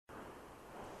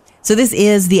So this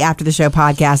is the After the Show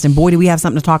podcast, and boy, do we have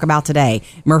something to talk about today.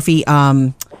 Murphy,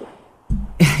 you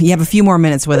have a few more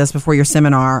minutes with us before your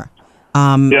seminar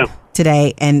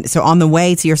today. And so on the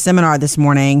way to your seminar this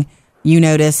morning, you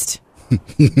noticed,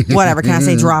 whatever, can I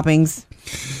say droppings?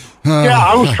 Yeah,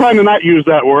 I was trying to not use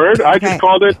that word. I just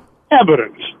called it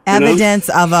evidence. Evidence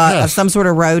of some sort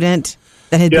of rodent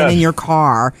that had been in your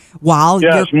car while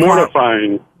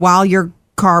mortifying. While your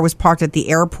car was parked at the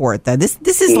airport, though.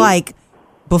 This is like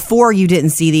before you didn't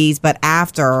see these, but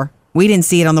after. We didn't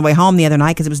see it on the way home the other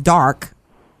night because it was dark.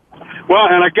 Well,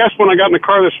 and I guess when I got in the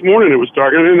car this morning, it was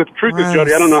dark. And the truth is,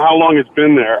 Jody, I don't know how long it's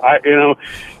been there.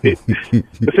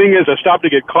 The thing is, I stopped to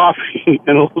get coffee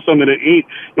and a little something to eat.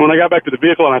 And when I got back to the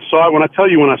vehicle and I saw it, when I saw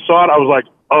it, I was like,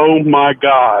 oh my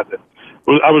God.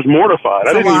 I was mortified.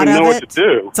 I didn't even know what to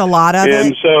do. It's a lot of it.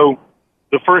 And so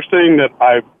the first thing that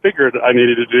I figured I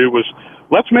needed to do was,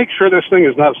 let's make sure this thing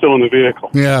is not still in the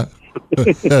vehicle. Yeah.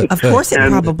 Of course it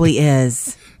probably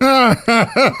is. No,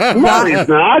 he's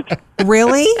not.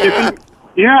 Really?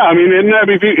 Yeah, I mean,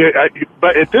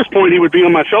 but at this point, he would be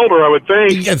on my shoulder, I would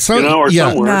think, or somewhere.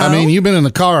 No. I mean, you've been in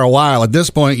the car a while. At this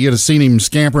point, you'd have seen him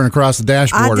scampering across the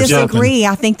dashboard I or something. disagree.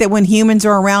 I think that when humans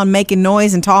are around making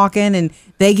noise and talking, and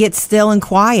they get still and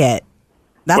quiet.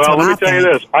 That's well, what let me tell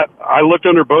you this. I looked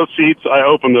under both seats. I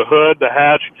opened the hood, the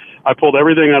hatch. I pulled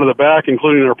everything out of the back,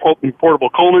 including their portable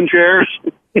Coleman chairs.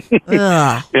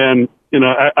 And,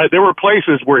 there were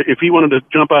places where if he wanted to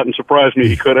jump out and surprise me,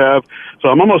 he could have. So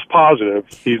I'm almost positive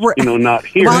he's, not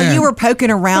here. While you were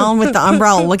poking around with the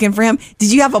umbrella looking for him,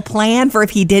 did you have a plan for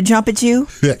if he did jump at you?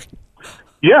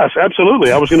 Yes,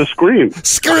 absolutely. I was going to scream.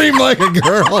 Scream like a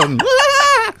girl.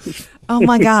 Oh,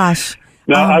 my gosh.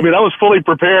 No, I mean, I was fully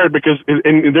prepared because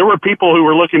and there were people who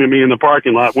were looking at me in the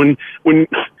parking lot. When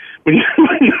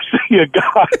you see a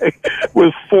guy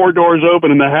with four doors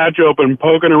open and the hatch open,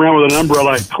 poking around with an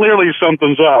umbrella, clearly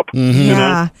something's up. Mm-hmm.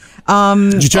 Yeah.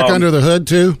 Did you check under the hood,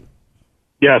 too?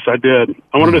 Yes, I did.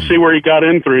 I wanted to see where he got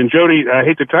in through. And, Jody, I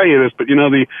hate to tell you this, but,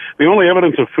 the only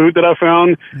evidence of food that I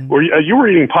found, you were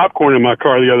eating popcorn in my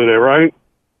car the other day, right?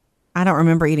 I don't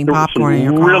remember eating there popcorn in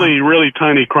your car. Really, really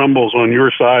tiny crumbles on your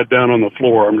side down on the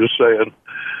floor. I'm just saying.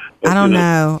 I don't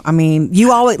know. I mean,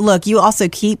 you also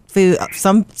keep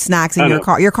some snacks in your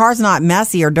car. Your car's not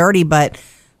messy or dirty, but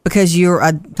because you're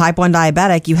a type 1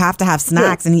 diabetic, you have to have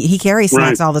snacks, and he carries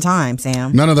snacks all the time,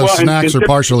 Sam. None of those snacks are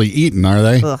partially eaten, are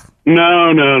they? Ugh.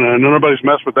 No. Nobody's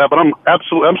messed with that, but I'm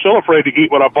still afraid to eat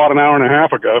what I bought an hour and a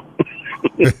half ago.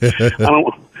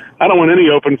 I don't want any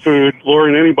open food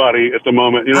luring anybody at the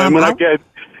moment.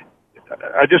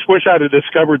 I just wish I'd have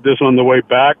discovered this on the way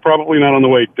back, probably not on the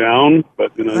way down,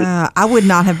 but I would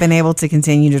not have been able to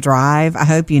continue to drive. I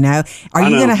hope you know. Are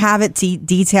you going to have it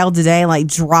detailed today, like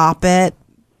drop it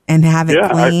and have it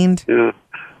cleaned?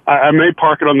 I may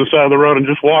park it on the side of the road and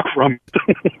just walk from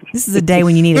it. This is a day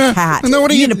when you need a cat. No,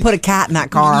 you need to put a cat in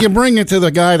that car. You bring it to the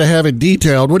guy to have it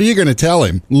detailed. What are you going to tell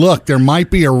him? Look, there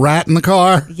might be a rat in the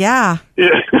car. Yeah.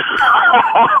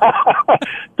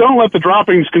 Don't let the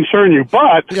droppings concern you,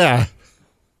 but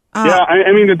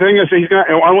I mean the thing is he's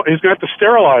got to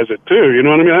sterilize it too. You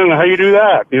know what I mean? I don't know how you do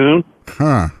that.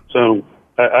 Huh? So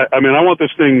I mean I want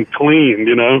this thing cleaned.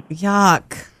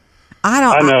 Yuck.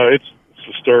 I know it's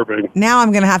disturbing. Now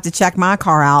I'm going to have to check my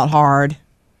car out hard.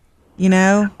 I'm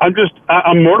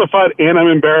mortified and I'm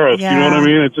embarrassed. Yeah, you know what I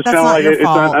mean? It's just kind of like it's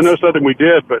not, I know it's nothing we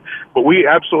did, but we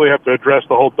absolutely have to address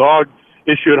the whole dog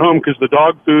issue at home because the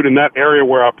dog food in that area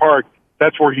where I park,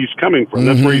 that's where he's coming from.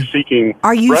 That's where he's seeking.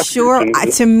 Are you refuge. sure?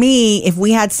 To me, if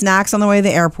we had snacks on the way to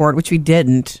the airport, which we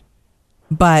didn't,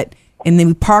 and then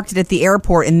we parked it at the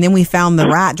airport, and then we found the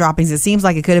rat droppings, it seems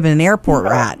like it could have been an airport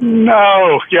rat.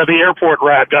 No, the airport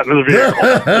rat got into the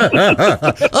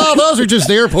vehicle. Oh, those are just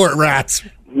airport rats.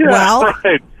 Yeah, well,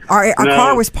 right. Our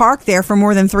car was parked there for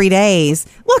more than 3 days.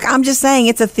 Look, I'm just saying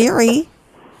it's a theory.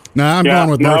 No, I'm going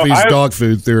with Murphy's dog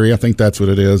food theory. I think that's what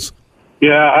it is.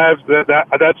 Yeah, I have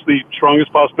that's the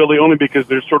strongest possibility, only because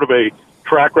there's sort of a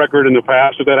track record in the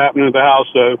past of that happening at the house.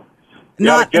 So,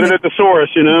 get it at the source,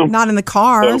 Not in the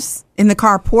cars. So. In the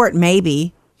carport,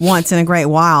 maybe once in a great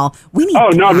while. We need. Oh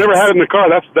no, I've never had it in the car.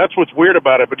 That's what's weird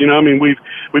about it. But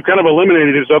we've kind of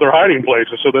eliminated his other hiding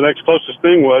places. So the next closest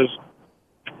thing was.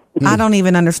 I don't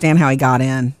even understand how he got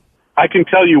in. I can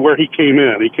tell you where he came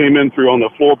in. He came in through on the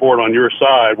floorboard on your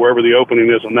side, wherever the opening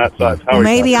is on that side.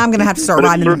 Maybe I'm going to have to start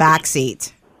riding in the back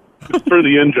seat. It's through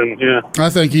the engine, yeah. I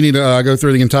think you need to go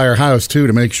through the entire house, too,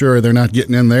 to make sure they're not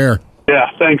getting in there. Yeah,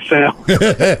 thanks, Sam.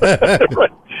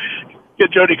 Right.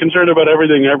 Get Jody concerned about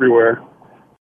everything everywhere.